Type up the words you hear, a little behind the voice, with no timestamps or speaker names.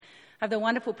I have the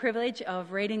wonderful privilege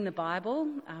of reading the Bible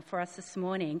for us this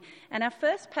morning. And our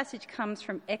first passage comes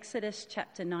from Exodus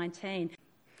chapter 19.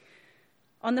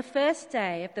 On the first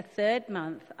day of the third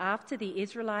month after the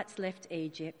Israelites left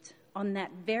Egypt, on that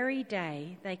very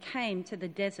day they came to the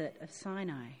desert of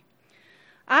Sinai.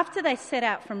 After they set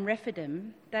out from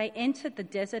Rephidim, they entered the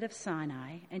desert of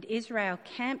Sinai, and Israel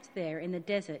camped there in the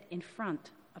desert in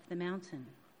front of the mountain.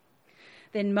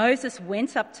 Then Moses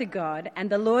went up to God, and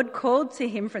the Lord called to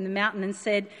him from the mountain and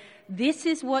said, "This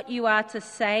is what you are to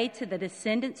say to the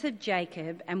descendants of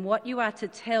Jacob, and what you are to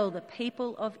tell the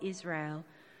people of Israel.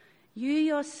 You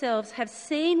yourselves have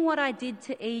seen what I did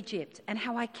to Egypt, and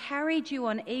how I carried you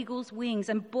on eagle's wings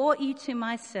and brought you to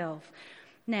myself.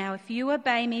 Now, if you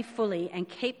obey me fully and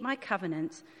keep my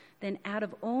covenant, then out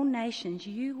of all nations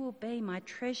you will be my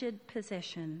treasured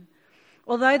possession.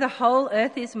 Although the whole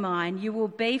earth is mine, you will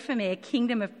be for me a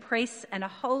kingdom of priests and a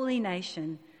holy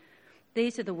nation.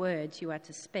 These are the words you are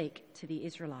to speak to the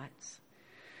Israelites."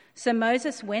 So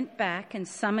Moses went back and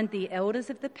summoned the elders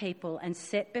of the people and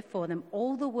set before them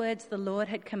all the words the Lord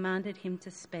had commanded him to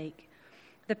speak.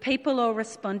 The people all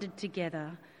responded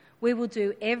together, "We will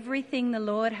do everything the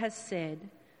Lord has said."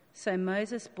 So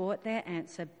Moses brought their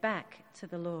answer back to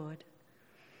the Lord.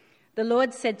 The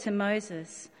Lord said to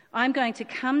Moses, "I'm going to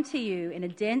come to you in a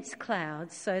dense cloud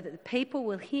so that the people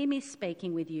will hear me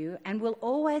speaking with you and will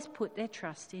always put their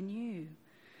trust in you."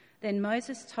 Then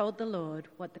Moses told the Lord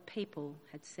what the people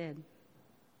had said.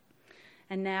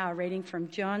 And now a reading from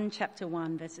John chapter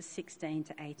 1, verses 16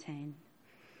 to 18.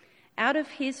 Out of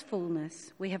his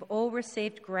fullness we have all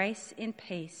received grace in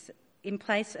peace in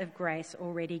place of grace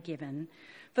already given.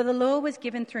 For the law was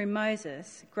given through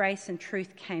Moses, grace and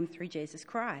truth came through Jesus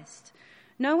Christ.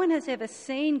 No one has ever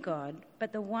seen God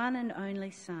but the one and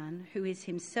only Son, who is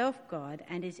himself God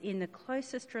and is in the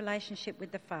closest relationship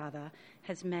with the Father,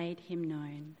 has made him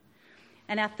known.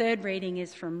 And our third reading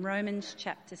is from Romans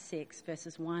chapter 6,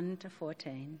 verses 1 to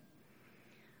 14.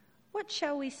 What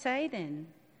shall we say then?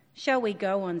 Shall we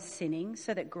go on sinning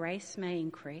so that grace may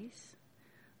increase?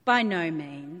 By no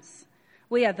means.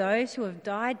 We are those who have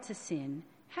died to sin.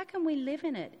 How can we live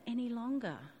in it any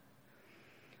longer?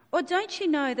 Or don't you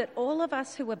know that all of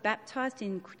us who were baptised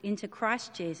into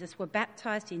Christ Jesus were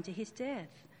baptised into his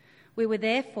death? We were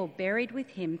therefore buried with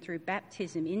him through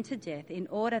baptism into death, in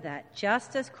order that,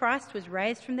 just as Christ was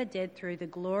raised from the dead through the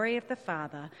glory of the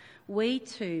Father, we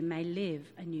too may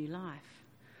live a new life.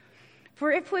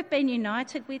 For if we've been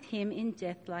united with him in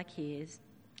death like his,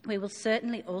 we will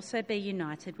certainly also be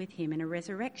united with him in a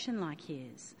resurrection like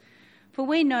his. For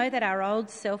we know that our old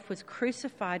self was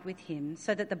crucified with him,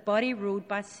 so that the body ruled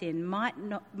by sin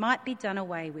might be done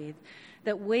away with,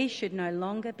 that we should no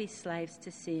longer be slaves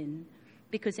to sin,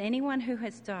 because anyone who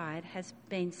has died has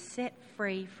been set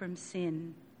free from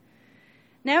sin.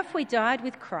 Now if we died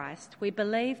with Christ, we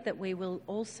believe that we will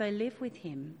also live with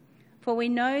him. For we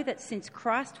know that since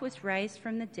Christ was raised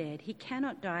from the dead, he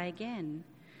cannot die again.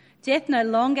 Death no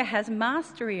longer has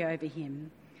mastery over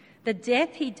him. The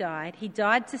death he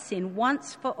died to sin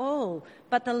once for all,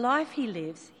 but the life he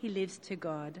lives to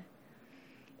God.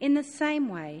 In the same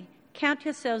way, count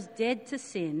yourselves dead to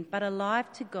sin, but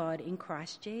alive to God in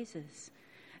Christ Jesus.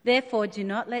 Therefore, do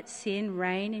not let sin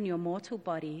reign in your mortal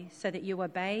body, so that you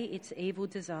obey its evil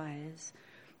desires.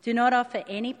 Do not offer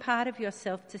any part of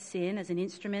yourself to sin as an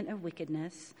instrument of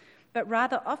wickedness, but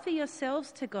rather offer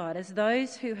yourselves to God as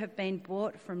those who have been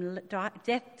brought from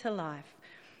death to life,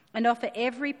 and offer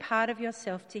every part of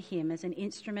yourself to him as an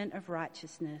instrument of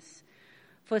righteousness.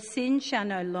 For sin shall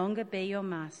no longer be your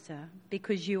master,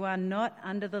 because you are not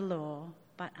under the law,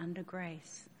 but under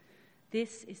grace.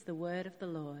 This is the word of the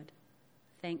Lord.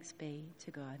 Thanks be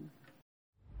to God.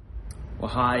 Well,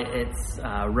 hi, it's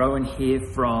Rowan here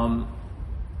from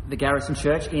the Garrison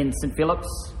Church in St Phillips.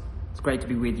 It's great to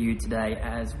be with you today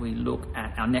as we look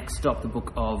at our next stop, the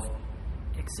book of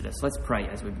Exodus. Let's pray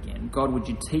as we begin. God, would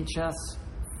you teach us,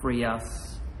 free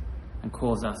us, and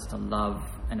cause us to love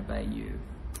and obey you.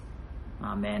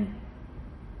 Amen.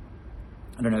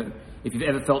 I don't know if you've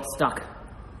ever felt stuck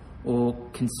or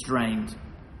constrained.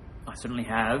 I certainly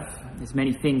have. There's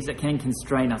many things that can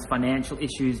constrain us: financial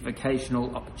issues,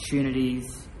 vocational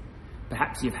opportunities.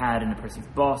 Perhaps you've had an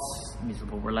oppressive boss, a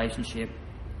miserable relationship,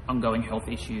 ongoing health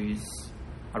issues,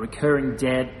 a recurring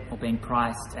debt, or being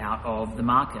priced out of the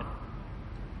market.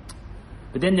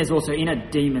 But then there's also inner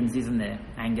demons, isn't there?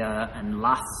 Anger and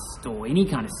lust, or any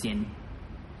kind of sin.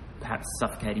 Perhaps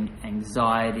suffocating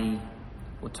anxiety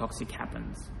or toxic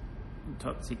habits.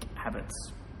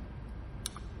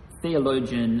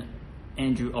 Theologian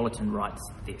Andrew Ollerton writes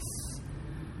this: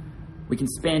 we can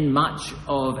spend much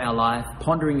of our life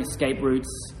pondering escape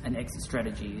routes and exit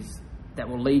strategies that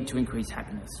will lead to increased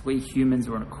happiness. We humans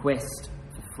are on a quest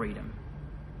for freedom.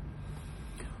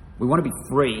 We want to be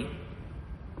free.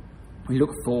 We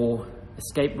look for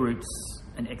escape routes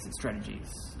and exit strategies,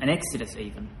 an exodus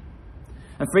even.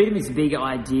 And freedom is a big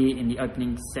idea in the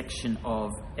opening section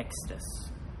of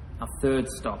Exodus, our third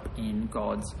stop in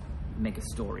God's mega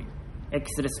story.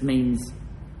 Exodus means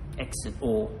exit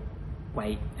or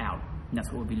way out, and that's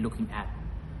what we'll be looking at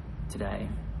today.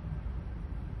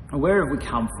 And where have we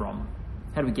come from?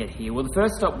 How did we get here? Well, the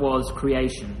first stop was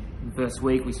creation. In the first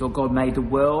week, we saw God made the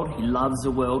world. He loves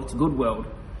the world. It's a good world.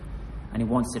 And he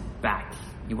wants it back.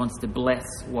 He wants to bless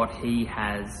what he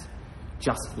has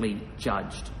justly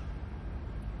judged.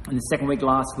 In the second week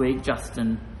last week,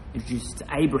 Justin introduced to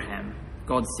Abraham.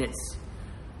 God sets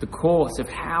the course of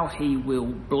how he will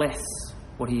bless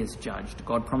what he has judged.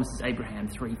 God promises Abraham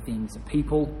three things: a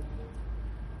people,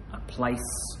 a place,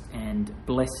 and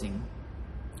blessing.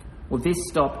 Well, this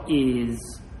stop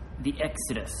is the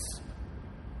Exodus.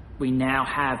 We now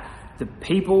have the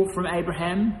people from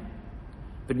Abraham,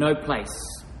 but no place,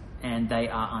 and they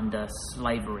are under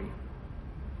slavery.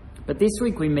 But this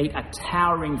week we meet a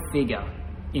towering figure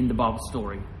in the Bible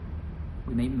story.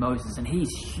 We meet Moses, and he's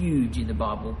huge in the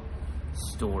Bible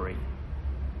story.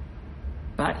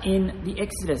 But in the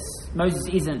Exodus, Moses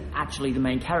isn't actually the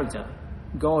main character.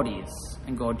 God is,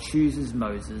 and God chooses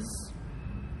Moses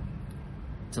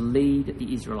to lead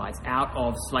the Israelites out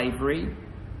of slavery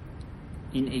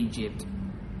in Egypt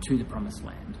to the Promised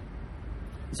Land.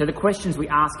 So the questions we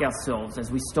ask ourselves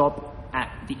as we stop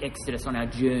at the Exodus on our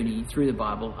journey through the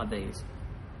Bible are these: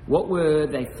 what were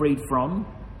they freed from?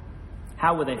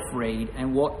 How were they freed?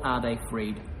 And what are they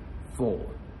freed for?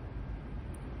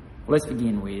 Well, let's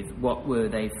begin with what were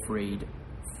they freed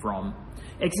from.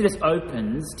 Exodus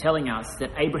opens telling us that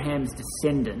Abraham's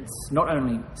descendants not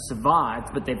only survived,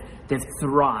 but they've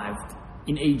thrived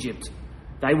in Egypt.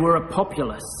 They were a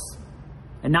populace,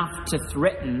 enough to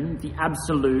threaten the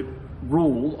absolute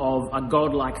rule of a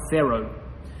godlike Pharaoh,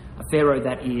 a Pharaoh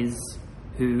that is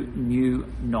who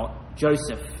knew not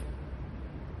Joseph.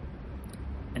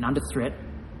 And under threat,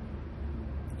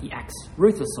 he acts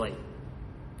ruthlessly.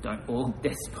 Don't all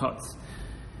despots?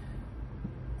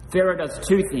 Pharaoh does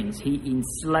two things. He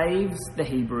enslaves the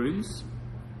Hebrews,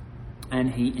 and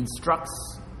he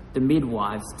instructs the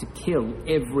midwives to kill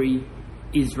every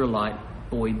Israelite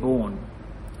boy born.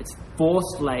 It's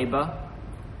forced labour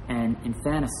and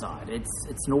infanticide. It's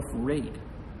an awful read.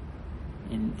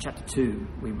 In chapter 2,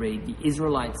 we read, the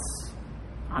Israelites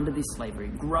under this slavery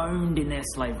groaned in their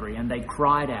slavery, and they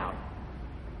cried out.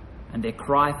 And their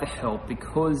cry for help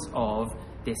because of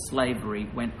their slavery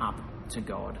went up to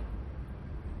God.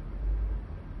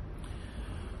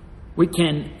 We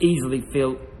can easily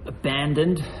feel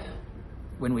abandoned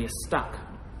when we are stuck.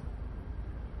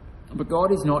 But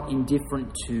God is not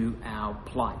indifferent to our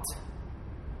plight.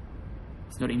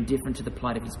 He's not indifferent to the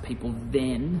plight of his people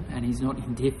then, and he's not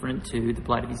indifferent to the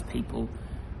plight of his people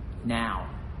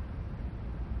now.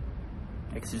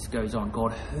 Exodus goes on.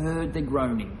 God heard their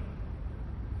groaning,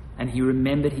 and he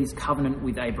remembered his covenant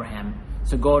with Abraham.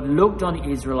 So God looked on the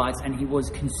Israelites, and he was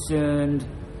concerned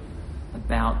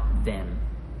about them.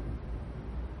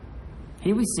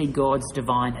 Here we see God's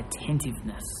divine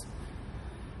attentiveness.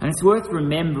 And it's worth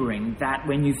remembering that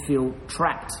when you feel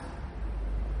trapped.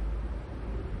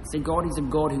 See, God is a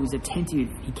God who is attentive.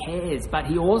 He cares, but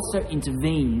he also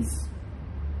intervenes.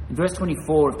 In verse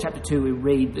 24 of chapter 2, we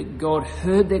read that God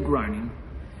heard their groaning,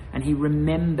 and he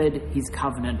remembered his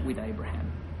covenant with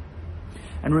Abraham.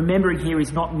 And remembering here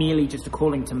is not merely just a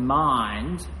calling to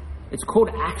mind, it's a call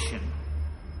to action.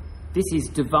 This is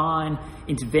divine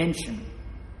intervention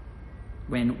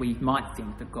when we might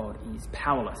think that God is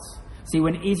powerless. See,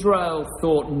 when Israel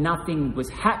thought nothing was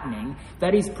happening,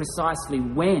 that is precisely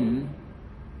when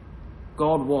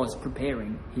God was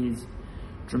preparing his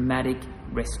dramatic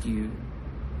rescue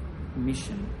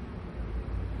mission.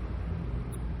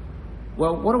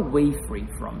 Well, what are we free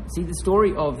from? See, the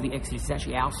story of the Exodus is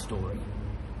actually our story.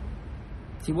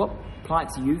 See, what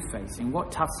plights are you facing?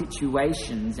 What tough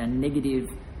situations and negative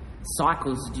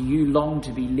cycles do you long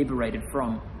to be liberated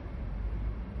from?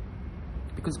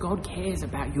 Because God cares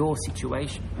about your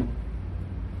situation.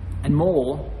 And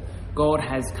more, God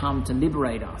has come to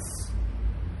liberate us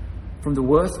from the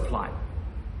worst plight,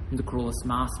 from the cruelest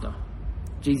master.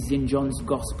 Jesus in John's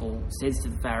Gospel says to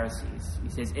the Pharisees, he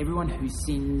says, everyone who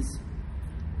sins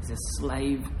is a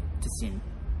slave to sin.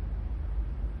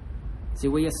 See,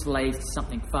 we are slaves to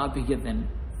something far bigger than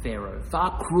Pharaoh,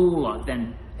 far crueler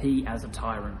than he as a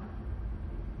tyrant.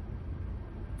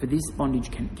 For this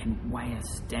bondage can weigh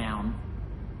us down,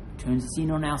 turns us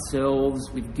in on ourselves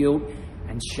with guilt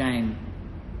and shame,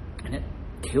 and it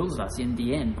kills us in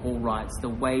the end. Paul writes, the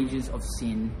wages of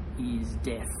sin is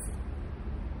death.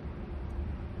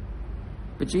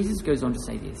 But Jesus goes on to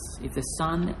say this, if the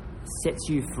Son sets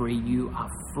you free, you are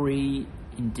free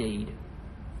indeed.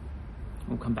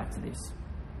 We'll come back to this.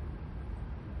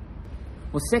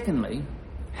 Well, secondly,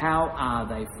 how are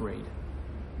they freed?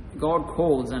 God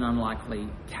calls an unlikely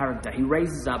character. He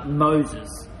raises up Moses.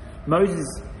 Moses,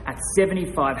 at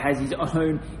 75, has his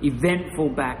own eventful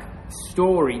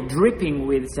backstory, dripping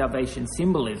with salvation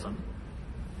symbolism.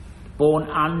 Born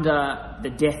under the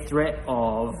death threat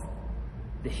of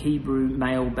the Hebrew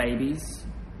male babies,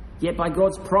 yet by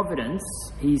God's providence,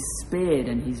 he's spared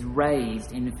and he's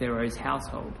raised in Pharaoh's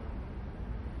household.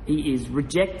 He is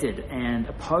rejected and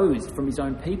opposed from his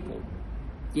own people,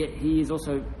 yet he is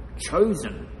also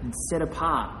chosen and set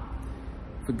apart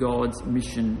for God's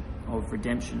mission of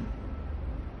redemption.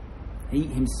 He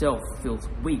himself feels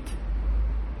weak.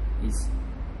 He's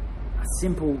a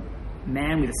simple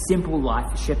man with a simple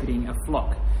life shepherding a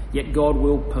flock, yet God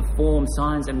will perform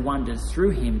signs and wonders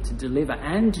through him to deliver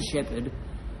and to shepherd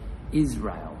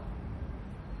Israel.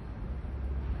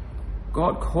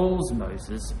 God calls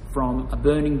Moses from a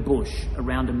burning bush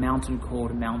around a mountain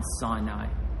called Mount Sinai.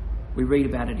 We read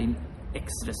about it in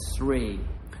Exodus 3.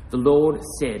 The Lord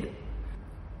said,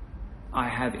 I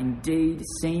have indeed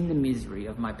seen the misery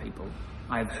of my people.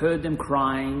 I have heard them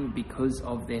crying because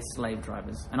of their slave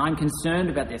drivers, and I'm concerned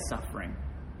about their suffering.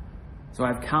 So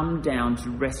I've come down to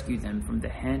rescue them from the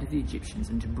hand of the Egyptians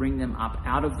and to bring them up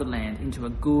out of the land into a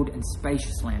good and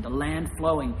spacious land, a land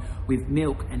flowing with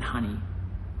milk and honey.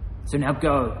 So now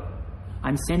go.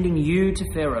 I'm sending you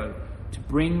to Pharaoh to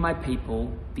bring my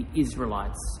people, the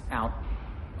Israelites, out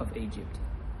of Egypt.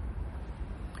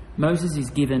 Moses is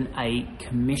given a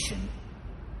commission.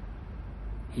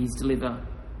 He's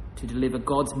to deliver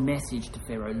God's message to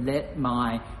Pharaoh. Let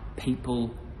my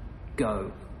people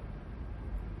go.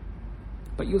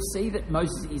 But you'll see that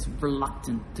Moses is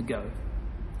reluctant to go.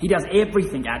 He does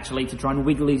everything, actually, to try and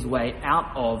wiggle his way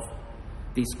out of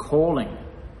this calling.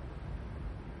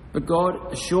 But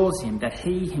God assures him that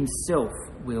he himself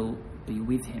will be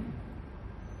with him.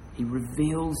 He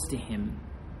reveals to him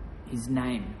his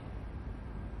name.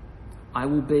 I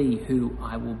will be who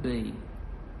I will be.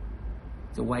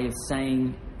 It's a way of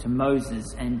saying to Moses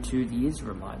and to the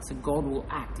Israelites that God will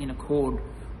act in accord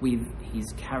with his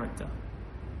character.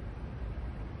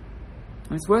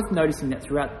 And it's worth noticing that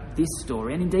throughout this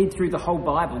story, and indeed through the whole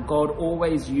Bible, God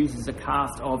always uses a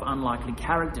cast of unlikely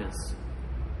characters.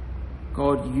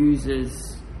 God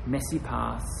uses messy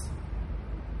paths,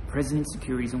 present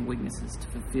insecurities and weaknesses to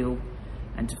fulfill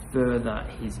and to further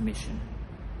his mission.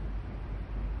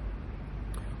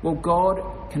 Well,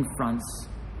 God confronts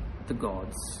the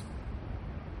gods.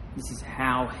 This is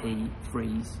how he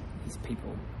frees his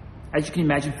people. As you can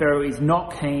imagine, Pharaoh is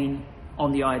not keen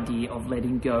on the idea of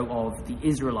letting go of the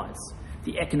Israelites.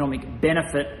 The economic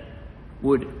benefit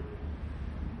would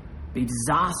be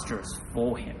disastrous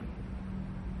for him.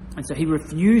 And so he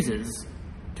refuses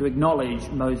to acknowledge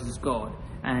Moses' God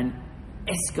and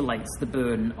escalates the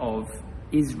burden of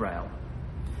Israel.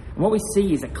 And what we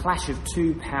see is a clash of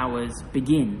two powers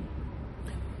begin.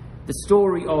 The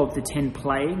story of the 10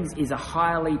 plagues is a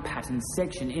highly patterned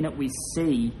section. In it we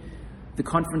see the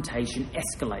confrontation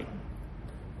escalate.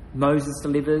 Moses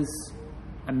delivers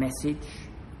a message,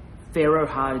 Pharaoh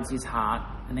hardens his heart,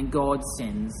 and then God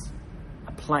sends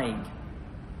a plague.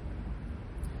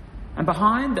 And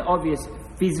behind the obvious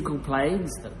physical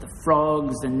plagues, the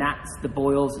frogs, the gnats, the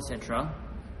boils, etc.,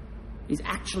 is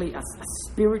actually a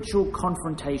spiritual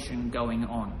confrontation going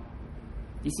on.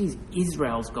 This is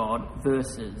Israel's God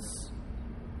versus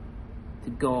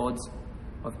the gods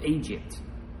of Egypt.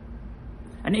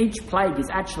 And each plague is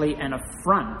actually an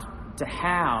affront to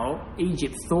how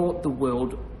Egypt thought the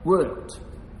world worked.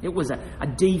 It was a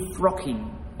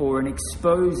defrocking or an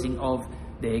exposing of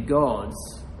their gods.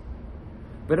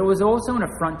 But it was also an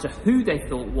affront to who they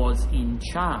thought was in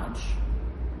charge.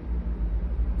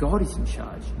 God is in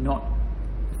charge, not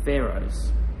the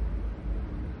pharaohs.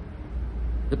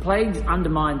 The plagues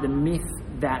undermined the myth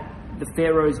that the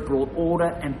pharaohs brought order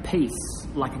and peace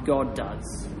like a god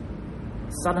does.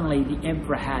 Suddenly the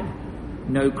emperor had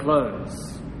no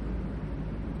clothes.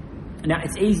 Now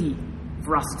it's easy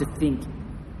for us to think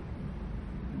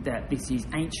that this is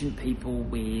ancient people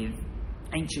with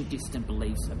ancient distant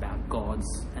beliefs about gods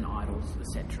and idols,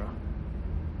 etc.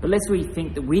 But lest we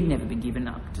think that we'd never be given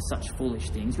up to such foolish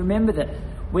things, remember that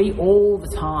we all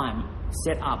the time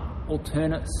set up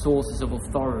alternate sources of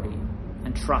authority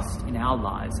and trust in our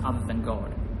lives other than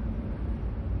God.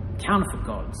 Counterfeit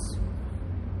gods.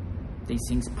 These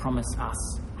things promise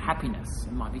us happiness.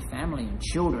 It might be family and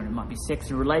children. It might be sex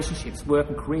and relationships, work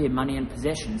and career, money and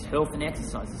possessions, health and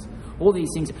exercises. All these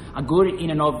things are good in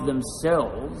and of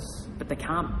themselves, but they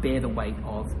can't bear the weight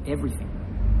of everything.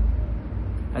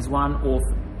 As one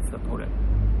author put it,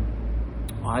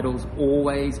 idols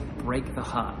always break the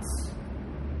hearts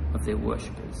of their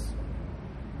worshippers.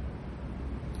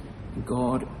 And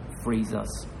God frees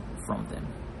us from them.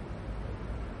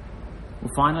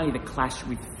 Well, finally, the clash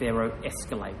with Pharaoh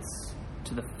escalates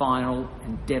to the final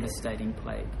and devastating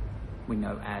plague we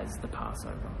know as the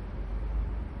Passover.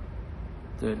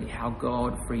 Thirdly, how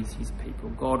God frees his people.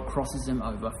 God crosses them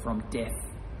over from death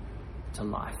to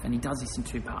life. And he does this in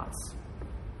two parts.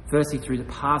 Firstly, through the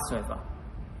Passover,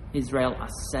 Israel are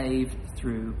saved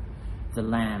through the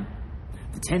Lamb.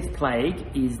 The 10th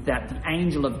plague is that the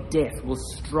angel of death will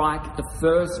strike the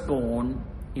firstborn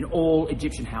in all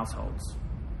Egyptian households.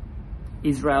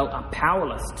 Israel are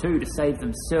powerless too to save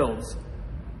themselves,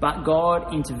 but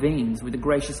God intervenes with a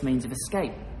gracious means of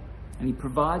escape, and he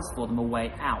provides for them a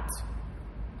way out.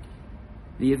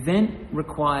 The event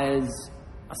requires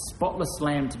a spotless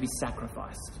lamb to be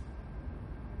sacrificed,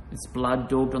 its blood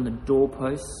daubed on the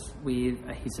doorposts with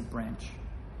a hyssop branch.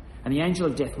 And the angel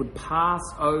of death would pass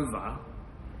over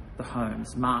the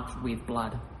homes marked with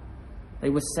blood. They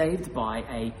were saved by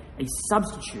a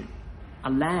substitute, a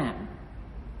lamb.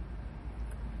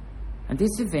 And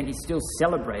this event is still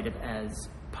celebrated as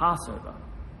Passover.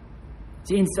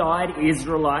 So inside,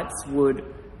 Israelites would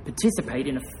participate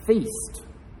in a feast,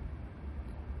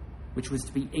 which was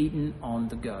to be eaten on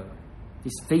the go.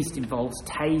 This feast involves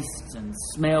tastes and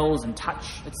smells and touch.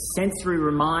 It's sensory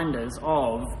reminders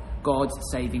of God's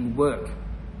saving work.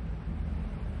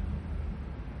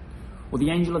 Well, the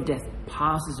angel of death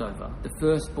passes over. The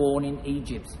firstborn in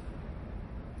Egypt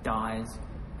dies,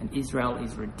 and Israel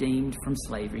is redeemed from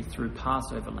slavery through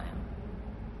Passover lamb.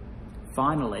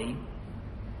 Finally,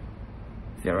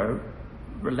 Pharaoh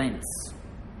relents.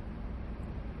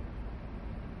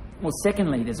 Well,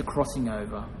 secondly, there's a crossing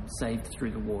over saved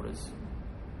through the waters.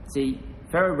 See,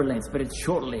 Pharaoh relents, but it's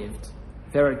short-lived.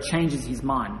 Pharaoh changes his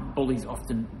mind. Bullies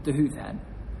often do that.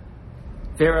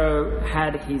 Pharaoh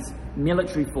had his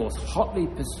military force hotly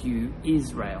pursue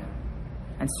Israel.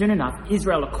 And soon enough,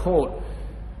 Israel are caught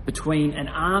between an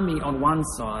army on one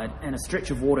side and a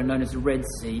stretch of water known as the Red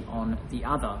Sea on the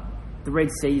other. The Red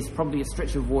Sea is probably a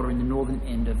stretch of water in the northern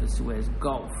end of the Suez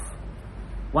Gulf.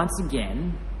 Once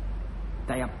again,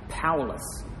 they are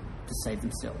powerless to save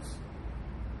themselves.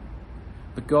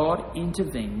 But God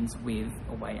intervenes with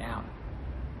a way out.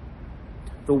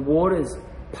 The waters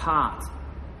part,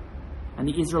 and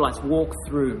the Israelites walk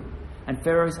through, and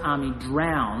Pharaoh's army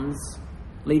drowns,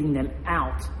 leading them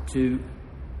out to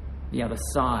the other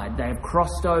side. They have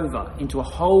crossed over into a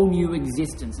whole new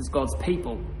existence as God's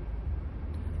people,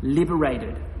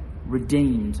 liberated,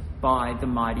 redeemed by the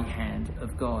mighty hand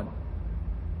of God.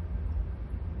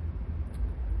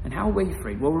 And how are we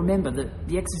freed? Well, remember that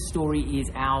the Exodus story is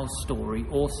our story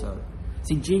also.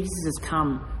 See, Jesus has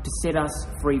come to set us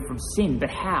free from sin, but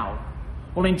how?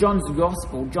 Well, in John's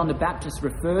Gospel, John the Baptist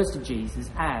refers to Jesus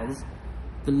as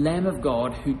the Lamb of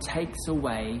God who takes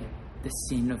away the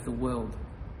sin of the world.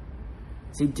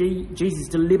 See, Jesus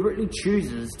deliberately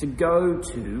chooses to go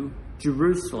to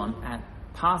Jerusalem at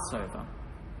Passover.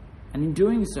 And in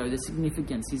doing so, the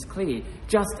significance is clear.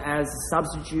 Just as the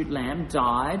substitute lamb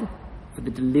died for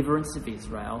the deliverance of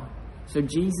Israel, so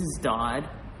Jesus died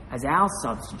as our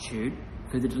substitute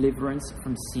for the deliverance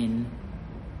from sin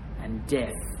and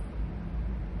death.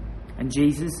 And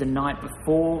Jesus, the night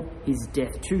before his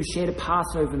death, too, shared a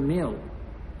Passover meal.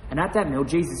 And at that meal,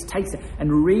 Jesus takes it and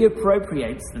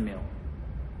reappropriates the meal.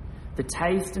 The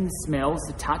taste and the smells,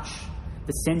 the touch,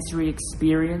 the sensory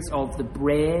experience of the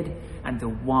bread and the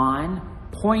wine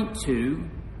point to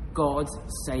God's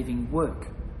saving work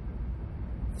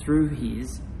through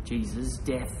his, Jesus'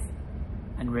 death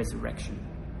and resurrection.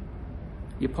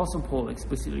 The Apostle Paul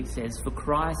explicitly says, "For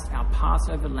Christ, our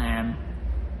Passover lamb,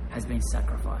 has been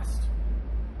sacrificed."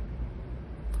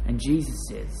 And Jesus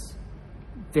says,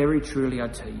 "Very truly I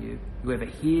tell you, whoever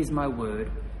hears my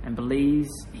word and believes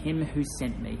him who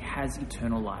sent me has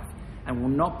eternal life and will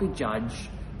not be judged,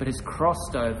 but has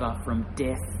crossed over from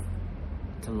death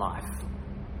to life."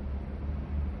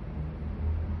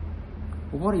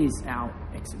 Well, what is our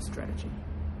exit strategy?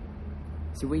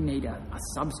 See, we need a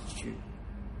substitute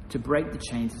to break the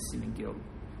chains of sin and guilt.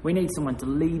 We need someone to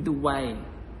lead the way,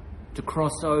 to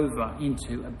cross over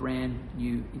into a brand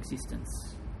new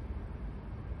existence.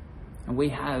 And we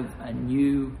have a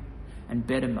new and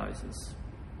better Moses,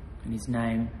 and his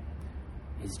name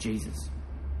is Jesus.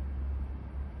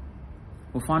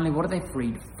 Well, finally, what are they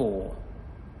freed for?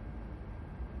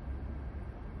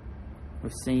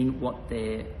 We've seen what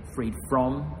they're freed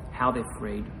from, how they're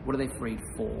freed, what are they freed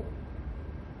for.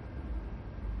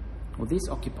 Well, this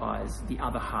occupies the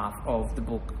other half of the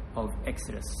book of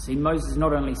Exodus. See, Moses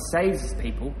not only saves his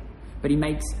people, but he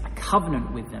makes a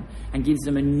covenant with them and gives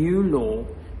them a new law,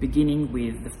 beginning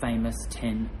with the famous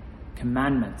 10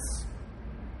 Commandments.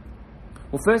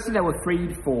 Well, firstly, they were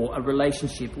freed for a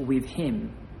relationship with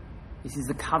him. This is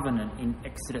the covenant in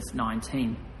Exodus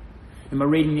 19. In my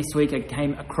reading this week, I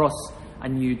came across a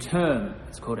new term.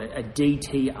 It's called a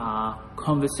DTR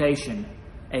conversation,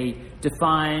 a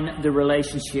define the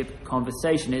relationship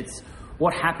conversation. It's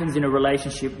what happens in a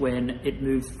relationship when it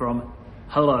moves from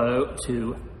hello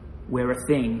to we're a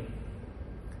thing.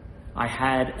 I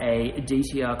had a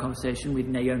DTR conversation with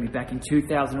Naomi back in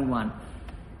 2001.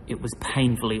 It was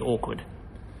painfully awkward.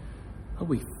 Are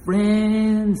we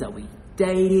friends? Are we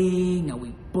dating? Are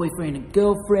we boyfriend and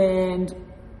girlfriend?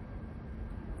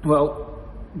 Well,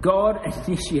 God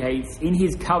initiates in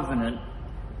his covenant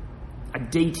a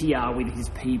DTR with his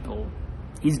people.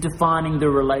 He's defining the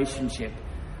relationship.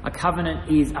 A covenant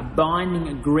is a binding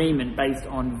agreement based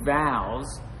on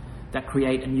vows that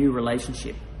create a new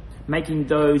relationship, making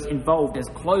those involved as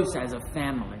close as a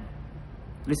family.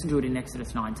 Listen to it in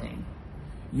Exodus 19.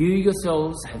 You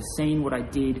yourselves have seen what I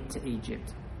did to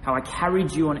Egypt, how I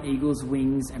carried you on eagle's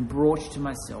wings and brought you to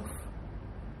myself.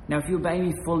 Now if you obey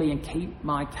me fully and keep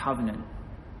my covenant,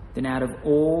 then out of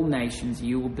all nations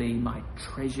you will be my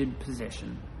treasured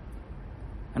possession.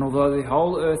 And although the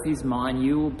whole earth is mine,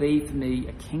 you will be for me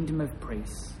a kingdom of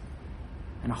priests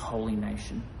and a holy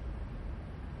nation.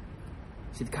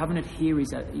 See, the covenant here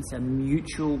is a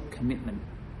mutual commitment.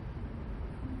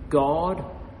 God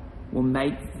will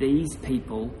make these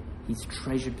people his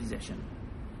treasured possession.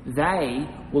 They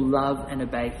will love and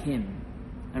obey him.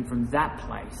 And from that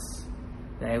place,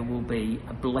 they will be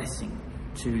a blessing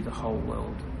to the whole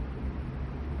world.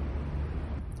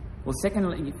 Well,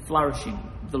 secondly, flourishing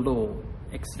the law,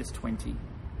 Exodus 20.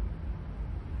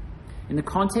 In the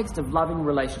context of loving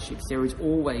relationships, there is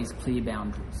always clear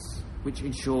boundaries, which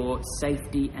ensure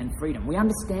safety and freedom. We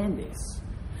understand this.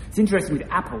 It's interesting with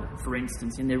Apple, for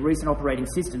instance, in their recent operating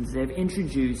systems, they've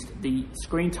introduced the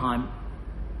screen time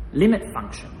limit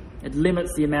function. It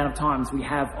limits the amount of times we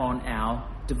have on our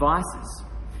devices.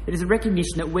 It is a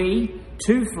recognition that we,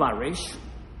 to flourish,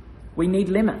 we need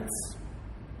limits.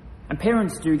 And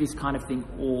parents do this kind of thing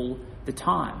all the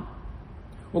time.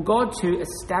 Well, God too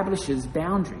establishes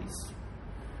boundaries.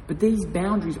 But these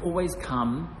boundaries always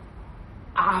come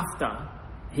after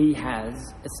he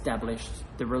has established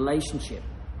the relationship.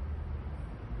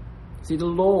 See, the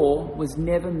law was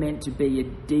never meant to be a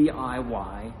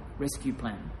DIY rescue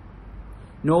plan,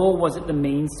 nor was it the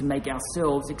means to make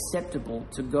ourselves acceptable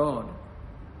to God.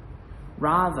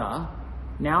 Rather,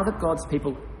 now that God's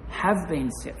people have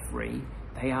been set free,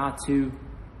 they are to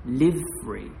live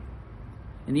free.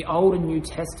 In the Old and New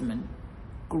Testament,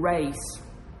 grace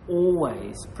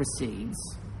always precedes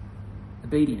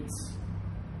obedience.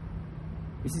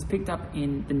 This is picked up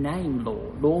in the name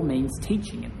law. Law means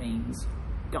teaching, it means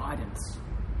guidance.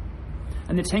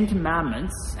 And the 10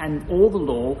 Commandments and all the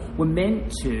law were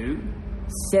meant to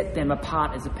set them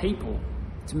apart as a people,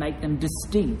 to make them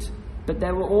distinct, but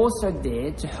they were also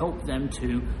there to help them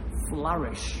to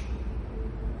flourish.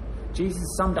 Jesus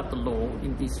summed up the law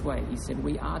in this way. He said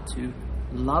we are to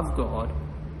love God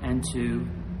and to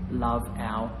love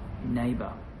our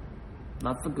neighbour.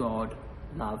 Love for God,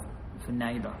 love for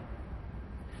neighbour.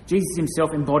 Jesus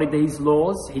himself embodied these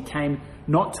laws. He came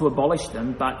not to abolish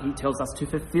them, but he tells us to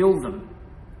fulfill them,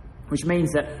 which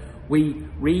means that we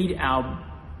read our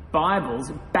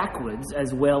Bibles backwards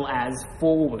as well as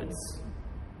forwards.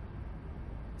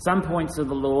 Some points of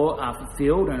the law are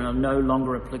fulfilled and are no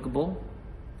longer applicable.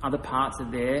 Other parts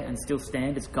are there and still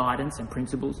stand as guidance and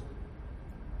principles.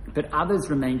 But others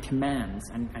remain commands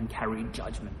and carry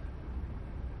judgment.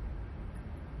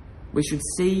 We should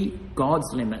see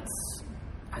God's limits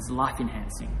as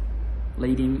life-enhancing,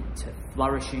 leading to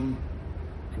flourishing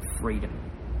and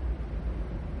freedom,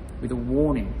 with a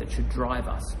warning that should drive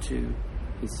us to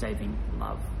his saving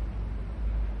love.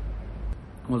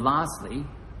 Well, lastly,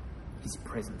 his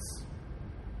presence,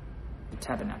 the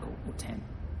tabernacle or tent.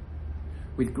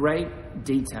 With great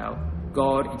detail,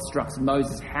 God instructs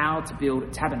Moses how to build a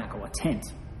tabernacle, a tent.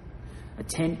 A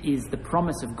tent is the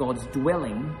promise of God's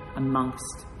dwelling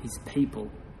amongst his people.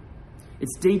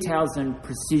 Its details and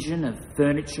precision of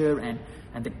furniture and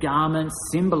the garments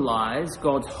symbolise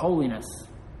God's holiness.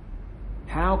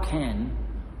 How can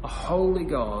a holy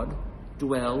God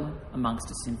dwell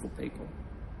amongst a sinful people?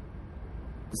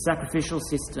 The sacrificial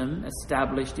system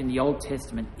established in the Old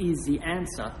Testament is the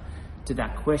answer to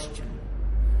that question.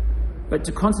 But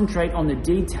to concentrate on the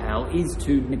detail is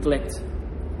to neglect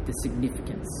the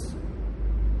significance.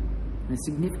 And the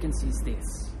significance is this: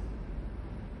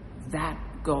 that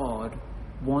God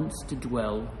wants to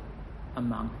dwell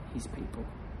among his people.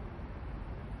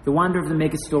 The wonder of the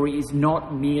mega story is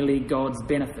not merely God's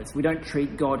benefits. We don't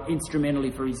treat God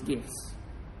instrumentally for his gifts.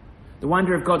 The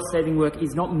wonder of God's saving work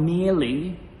is not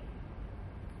merely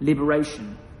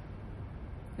liberation.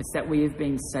 It's that we have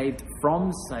been saved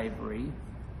from slavery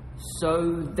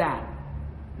so that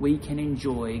we can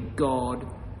enjoy God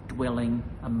dwelling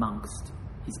amongst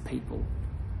his people.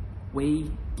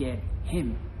 We get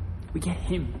him. We get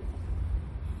him.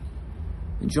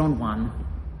 In John 1,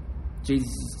 Jesus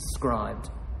is described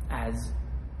as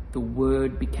the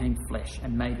Word became flesh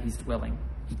and made his dwelling.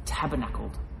 He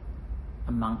tabernacled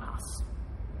among us.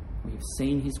 We have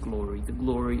seen his glory, the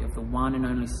glory of the one and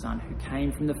only Son who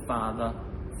came from the Father,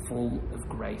 full of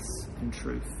grace and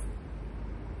truth.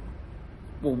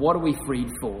 Well, what are we freed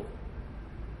for?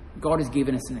 God has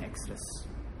given us an exodus.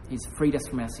 He's freed us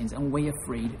from our sins, and we are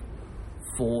freed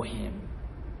for him.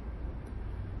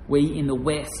 We in the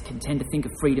West can tend to think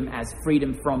of freedom as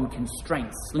freedom from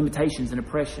constraints, limitations and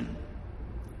oppression.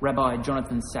 Rabbi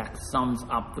Jonathan Sacks sums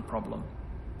up the problem.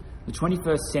 The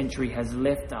 21st century has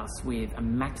left us with a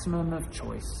maximum of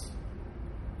choice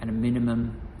and a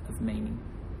minimum of meaning.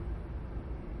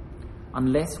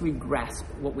 Unless we grasp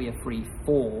what we are free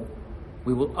for,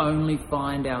 we will only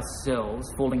find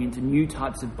ourselves falling into new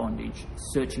types of bondage,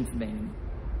 searching for meaning.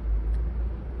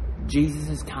 Jesus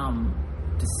has come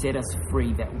to set us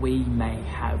free that we may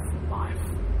have life.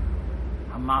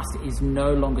 Our master is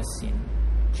no longer sin.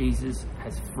 Jesus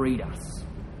has freed us.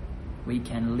 We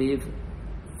can live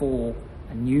for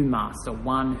a new master,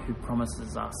 one who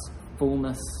promises us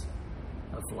fullness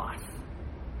of life.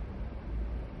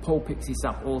 Paul picks this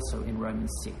up also in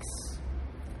Romans 6.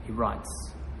 He writes,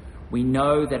 "We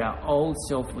know that our old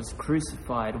self was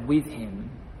crucified with him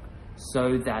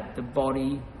so that the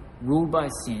body ruled by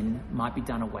sin might be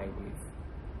done away with.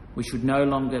 We should no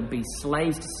longer be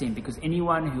slaves to sin, because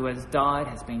anyone who has died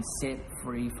has been set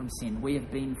free from sin." We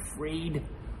have been freed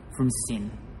from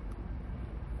sin,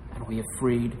 and we are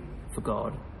freed for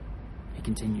God. He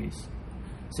continues,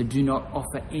 "So do not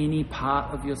offer any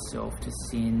part of yourself to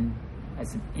sin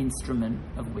as an instrument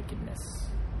of wickedness,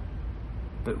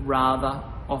 but rather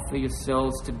offer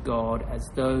yourselves to God as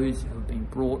those who have been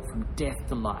brought from death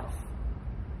to life.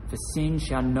 For sin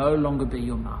shall no longer be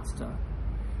your master,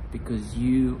 because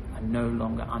you are no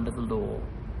longer under the law,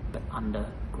 but under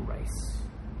grace."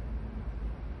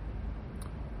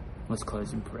 Let's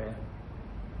close in prayer.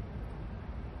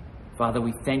 Father,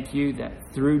 we thank you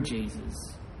that through Jesus,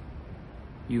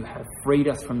 you have freed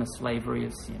us from the slavery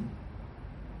of sin.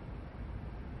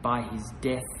 By his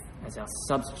death as our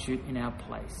substitute in our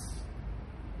place.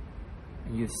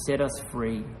 And you've set us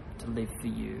free to live for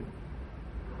you.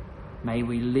 May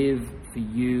we live for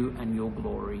you and your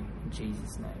glory. In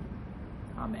Jesus' name,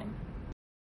 amen.